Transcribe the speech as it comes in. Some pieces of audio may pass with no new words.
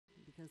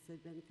because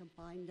they've been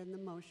combined in the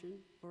motion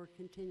for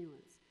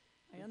continuance.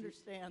 I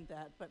understand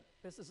that, but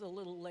this is a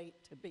little late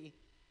to be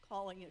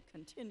calling it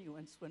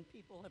continuance when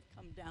people have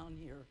come down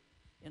here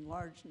in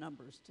large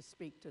numbers to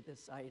speak to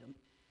this item,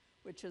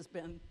 which has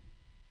been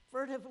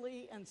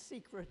furtively and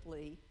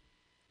secretly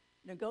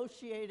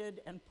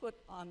negotiated and put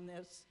on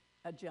this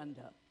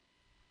agenda.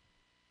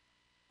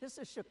 This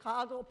is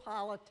Chicago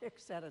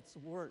politics at its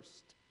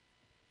worst,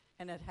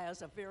 and it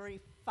has a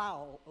very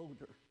foul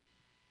odor.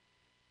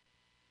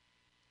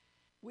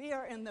 We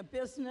are in the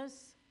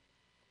business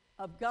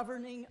of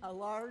governing a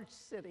large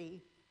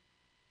city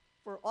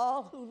for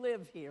all who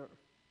live here.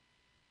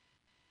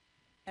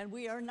 And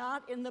we are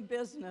not in the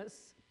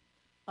business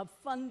of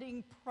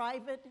funding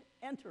private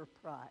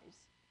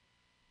enterprise.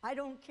 I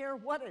don't care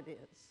what it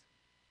is.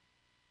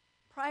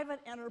 Private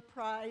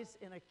enterprise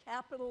in a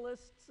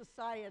capitalist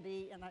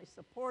society, and I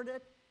support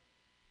it,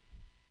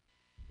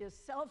 is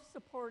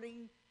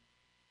self-supporting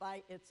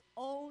by its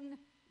own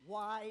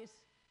wise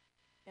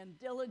and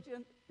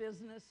diligent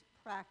business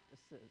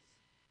practices.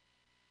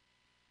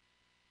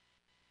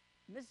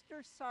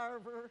 Mr.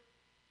 Sarver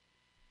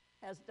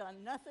has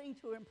done nothing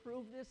to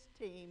improve this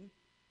team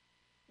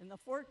in the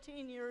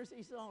 14 years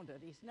he's owned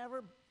it. He's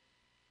never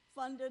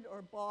funded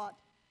or bought,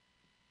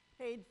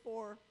 paid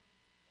for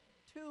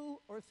 2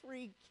 or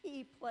 3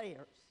 key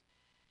players,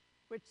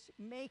 which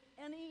make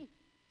any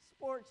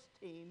sports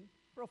team,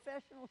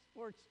 professional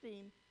sports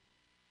team,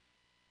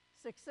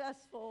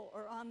 successful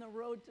or on the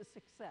road to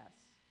success.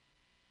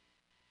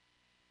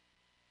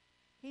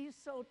 He's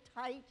so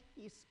tight,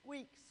 he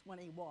squeaks when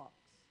he walks.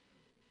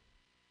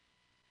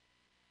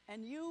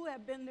 And you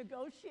have been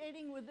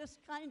negotiating with this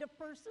kind of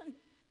person?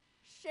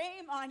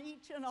 Shame on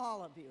each and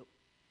all of you.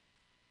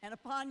 And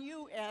upon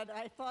you, Ed,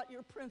 I thought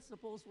your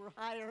principles were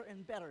higher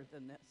and better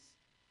than this.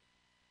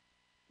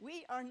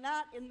 We are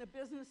not in the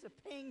business of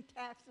paying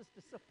taxes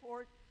to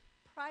support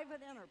private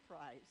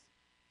enterprise,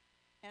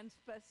 and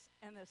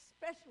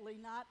especially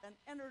not an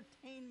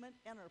entertainment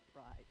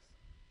enterprise.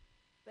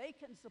 They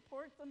can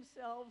support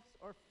themselves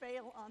or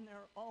fail on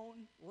their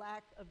own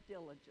lack of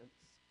diligence.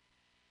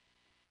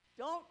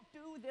 Don't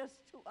do this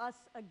to us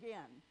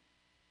again.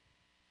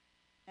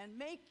 And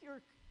make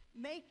your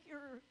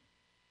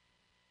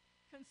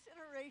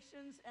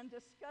considerations and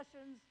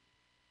discussions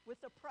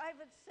with the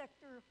private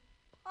sector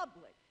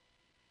public.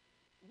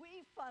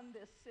 We fund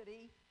this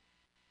city.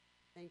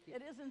 Thank you.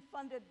 It isn't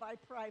funded by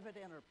private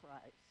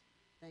enterprise.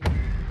 Thank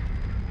you.